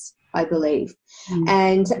psyches, I believe.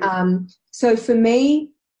 And so for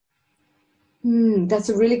me, that's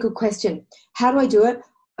a really good question. How do I do it?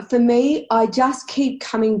 For me, I just keep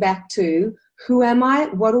coming back to who am I,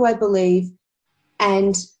 what do I believe,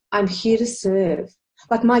 and I'm here to serve.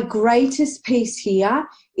 Like my greatest piece here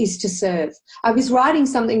is to serve. I was writing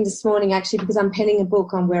something this morning actually because I'm penning a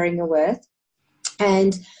book on wearing your worth.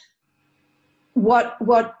 And what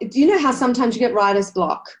do you know how sometimes you get writer's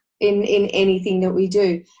block in anything that we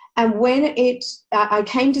do? And when I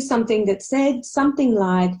came to something that said something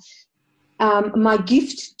like, my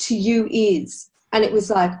gift to you is, and it was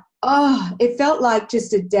like, it felt like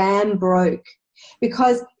just a dam broke.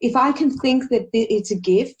 Because if I can think that it's a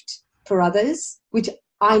gift for others, which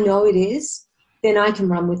I know it is, then I can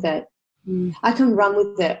run with it. I can run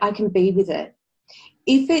with it. I can be with it.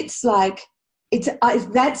 If it's like,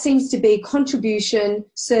 that seems to be contribution,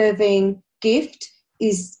 serving, gift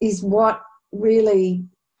is what really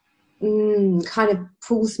kind of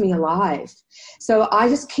pulls me alive. So I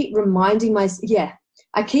just keep reminding myself,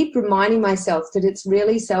 that it's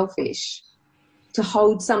really selfish to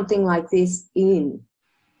hold something like this in,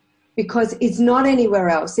 because it's not anywhere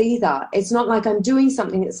else either. It's not like I'm doing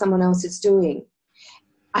something that someone else is doing.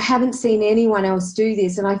 I haven't seen anyone else do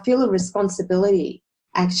this, and I feel a responsibility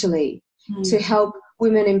actually to help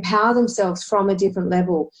women empower themselves from a different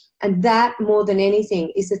level. And that, more than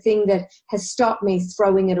anything, is the thing that has stopped me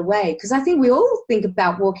throwing it away. Because I think we all think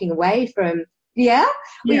about walking away from, we all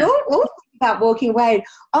think about walking away.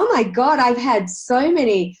 Oh my God, I've had so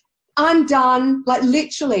many, I'm done, like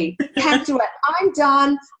literally, can't do it. I'm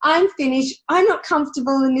done, I'm finished, I'm not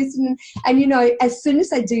comfortable in this. And as soon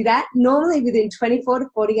as I do that, normally within 24 to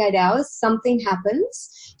 48 hours, something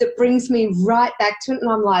happens that brings me right back to it. And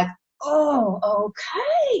I'm like, oh,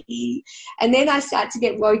 okay. And then I start to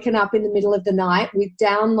get woken up in the middle of the night with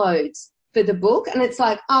downloads for the book. And it's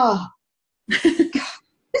like,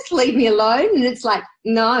 just leave me alone. And it's like,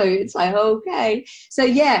 no, it's like, okay. So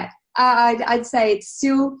yeah, I'd say it's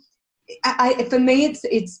still, for me,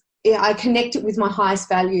 I connect it with my highest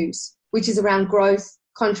values, which is around growth,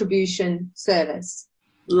 contribution, service.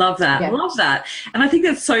 Love that. Yeah. Love that. And I think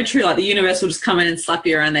that's so true. Like the universe will just come in and slap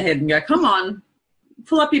you around the head and go, come on,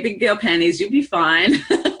 pull up your big girl panties, you'll be fine.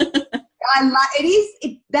 That's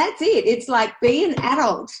it. It's like, be an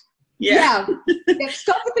adult. Yeah.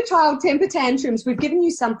 Stop with the child temper tantrums. We've given you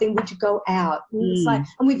something, would you go out? And it's like,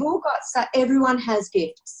 and we've all got, everyone has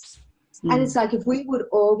gifts. And it's like, if we would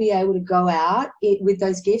all be able to go out with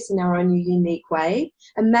those gifts in our own unique way,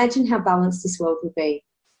 imagine how balanced this world would be.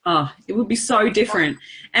 Oh, it would be so different.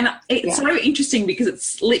 And it's so interesting because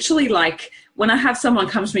it's literally like when I have someone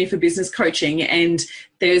come to me for business coaching and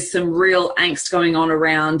there's some real angst going on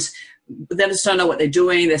around, they just don't know what they're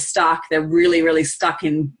doing, they're stuck, they're really, really stuck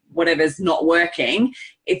in whatever's not working.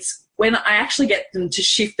 It's when I actually get them to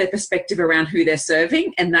shift their perspective around who they're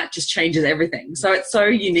serving, and that just changes everything. So it's so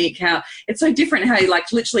unique how it's so different how you,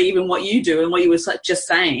 like, literally even what you do and what you were just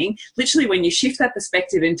saying, literally when you shift that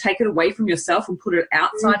perspective and take it away from yourself and put it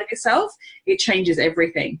outside of yourself, it changes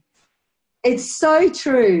everything. It's so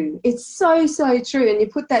true. It's so, so true. And you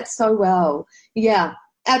put that so well. Yeah,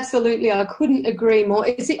 absolutely. I couldn't agree more.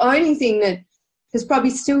 It's the only thing that has probably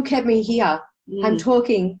still kept me here. I'm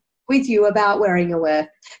talking with you about wearing your worth,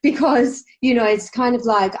 because, it's kind of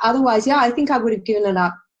like, otherwise, I think I would have given it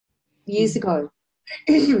up years ago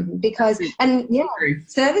because, and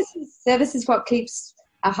service is what keeps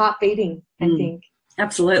our heart beating, I think.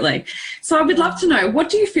 Absolutely. So I would love to know, what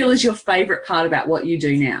do you feel is your favourite part about what you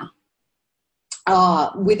do now?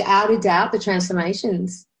 Oh, without a doubt, the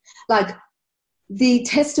transformations, like the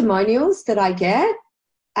testimonials that I get.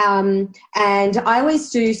 And I always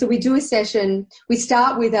do, so we do a session, we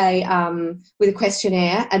start with a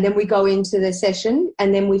questionnaire, and then we go into the session,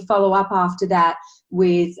 and then we follow up after that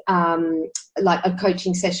with like a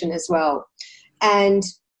coaching session as well. And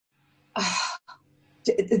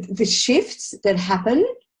the shifts that happen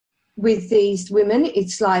with these women,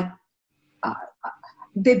 it's like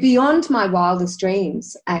they're beyond my wildest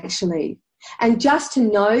dreams, actually. And just to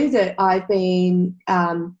know that I've been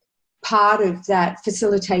part of that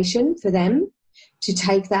facilitation for them to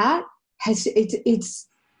take that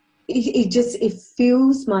it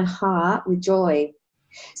fills my heart with joy.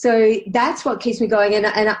 So that's what keeps me going.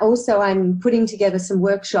 And also I'm putting together some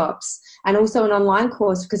workshops and also an online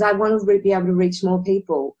course because I want to be able to reach more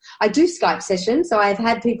people. I do Skype sessions. So I've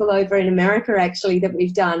had people over in America actually that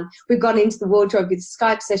we've done. We've gone into the wardrobe with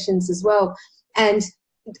Skype sessions as well. And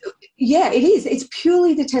yeah, it is. It's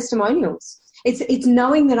purely the testimonials. It's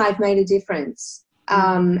knowing that I've made a difference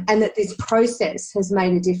and that this process has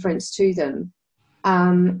made a difference to them.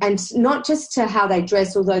 And not just to how they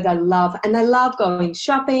dress, although they love going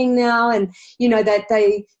shopping now. And, you know, that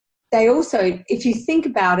they also, if you think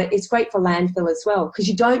about it, it's great for landfill as well because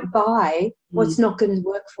you don't buy what's not going to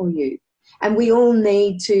work for you. And we all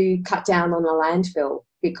need to cut down on the landfill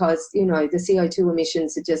because, you know, the CO2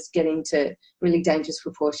 emissions are just getting to really dangerous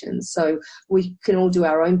proportions. So we can all do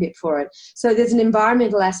our own bit for it. So there's an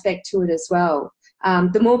environmental aspect to it as well.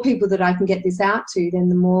 The more people that I can get this out to, then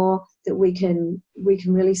the more that we can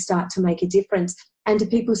really start to make a difference and to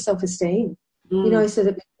people's self-esteem, you know, so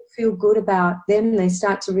that people feel good about them. They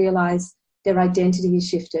start to realise their identity is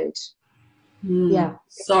shifted. Yeah.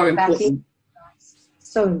 So important.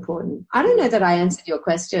 So important. I don't know that I answered your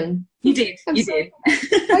question. You did. You did.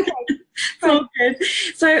 Okay. It's all good.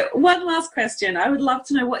 So one last question. I would love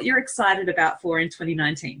to know what you're excited about for in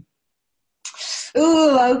 2019.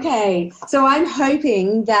 Oh, okay. So I'm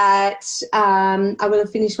hoping that I will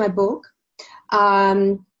have finished my book.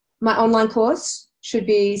 My online course should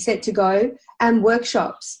be set to go and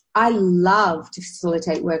workshops. I love to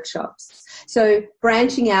facilitate workshops. So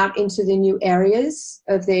branching out into the new areas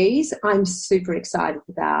of these, I'm super excited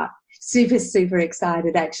about. Super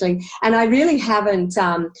excited, actually. And I really haven't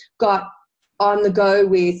got on the go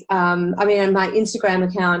with, on my Instagram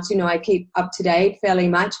account, you know, I keep up to date fairly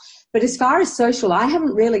much. But as far as social, I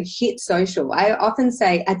haven't really hit social. I often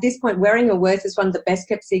say at this point, wearing your worth is one of the best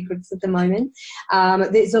kept secrets at the moment.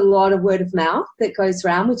 There's a lot of word of mouth that goes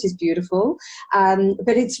around, which is beautiful.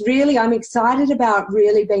 But it's really, I'm excited about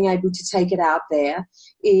really being able to take it out there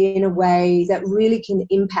in a way that really can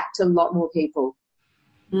impact a lot more people.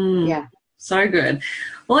 Yeah. So good.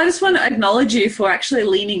 Well, I just want to acknowledge you for actually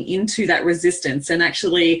leaning into that resistance and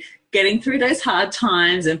actually getting through those hard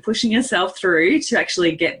times and pushing yourself through to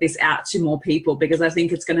actually get this out to more people, because I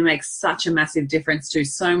think it's going to make such a massive difference to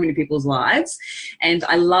so many people's lives. And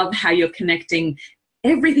I love how you're connecting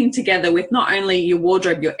everything together with not only your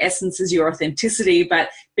wardrobe, your essences, your authenticity, but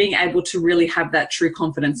being able to really have that true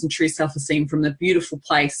confidence and true self-esteem from the beautiful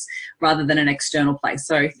place rather than an external place.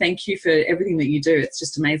 So thank you for everything that you do. It's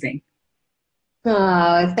just amazing.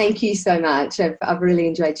 Oh, thank you so much. I've really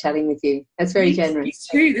enjoyed chatting with you. That's very generous.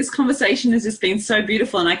 Me too. This conversation has just been so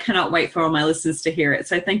beautiful and I cannot wait for all my listeners to hear it.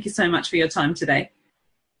 So thank you so much for your time today.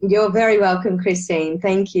 You're very welcome, Christine.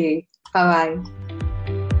 Thank you. Bye-bye.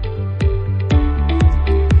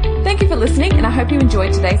 Thank you for listening, and I hope you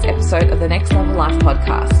enjoyed today's episode of the Next Level Life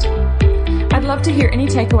podcast. I'd love to hear any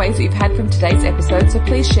takeaways that you've had from today's episode, so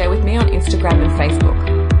please share with me on Instagram and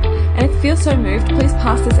Facebook. And if you feel so moved, please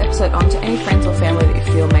pass this episode on to any friends or family that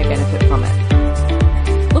you feel may benefit from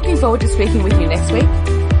it. Looking forward to speaking with you next week,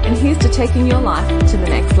 and here's to taking your life to the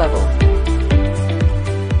next level.